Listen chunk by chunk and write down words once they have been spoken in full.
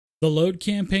The Load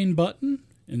Campaign button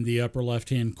in the upper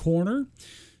left-hand corner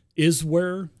is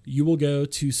where you will go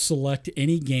to select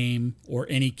any game or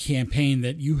any campaign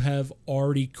that you have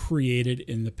already created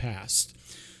in the past.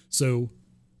 So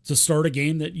to start a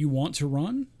game that you want to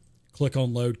run, click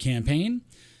on Load Campaign.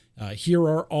 Here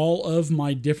are all of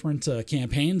my different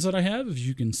campaigns that I have. As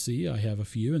you can see, I have a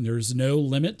few, and there's no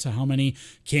limit to how many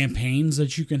campaigns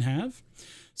that you can have.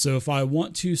 So if I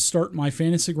want to start my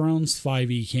Fantasy Grounds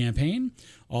 5e campaign,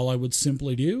 all I would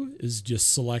simply do is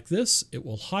just select this. It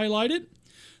will highlight it.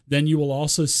 Then you will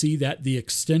also see that the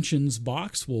extensions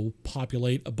box will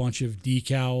populate a bunch of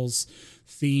decals,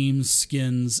 themes,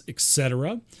 skins,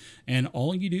 etc. And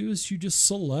all you do is you just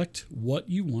select what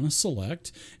you want to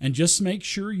select, and just make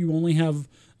sure you only have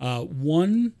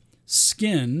one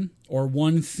skin or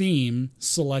one theme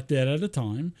selected at a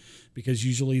time, because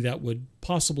usually that would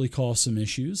possibly cause some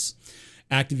issues.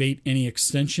 Activate any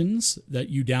extensions that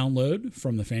you download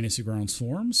from the Fantasy Grounds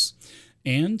forums.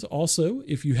 And also,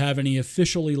 if you have any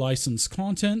officially licensed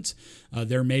content,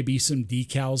 there may be some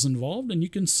decals involved, and you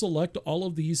can select all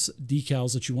of these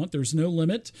decals that you want. There's no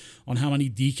limit on how many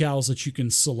decals that you can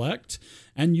select,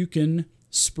 and you can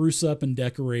spruce up and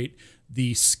decorate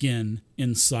the skin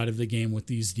inside of the game with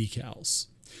these decals.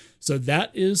 So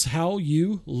that is how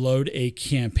you load a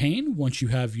campaign. Once you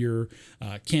have your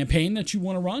campaign that you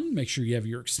want to run, make sure you have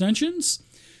your extensions.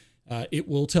 It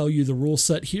will tell you the rule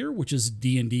set here, which is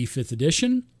D&D 5th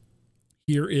edition.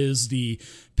 Here is the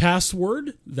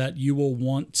password that you will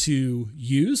want to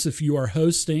use if you are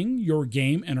hosting your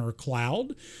game in our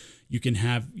cloud. You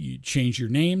can change your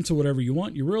name to whatever you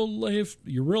want, your real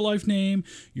life name,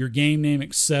 your game name,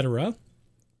 etc.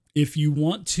 If you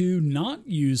want to not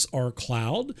use our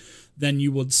cloud, then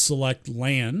you would select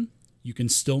LAN. You can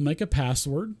still make a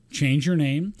password, change your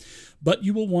name, but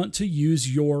you will want to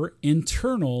use your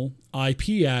internal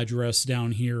IP address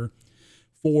down here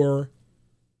for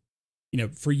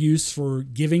use for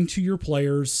giving to your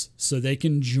players so they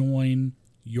can join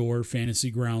your Fantasy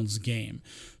Grounds game.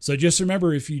 So just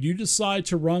remember, if you do decide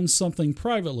to run something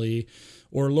privately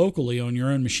or locally on your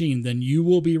own machine, then you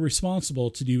will be responsible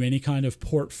to do any kind of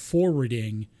port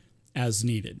forwarding as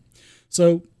needed.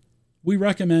 So we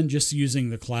recommend just using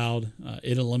the cloud.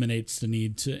 It eliminates the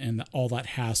need to and all that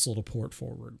hassle to port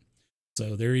forward.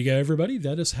 So there you go, everybody.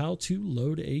 That is how to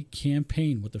load a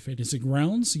campaign with the Fantasy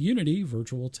Grounds Unity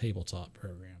Virtual Tabletop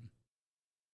program.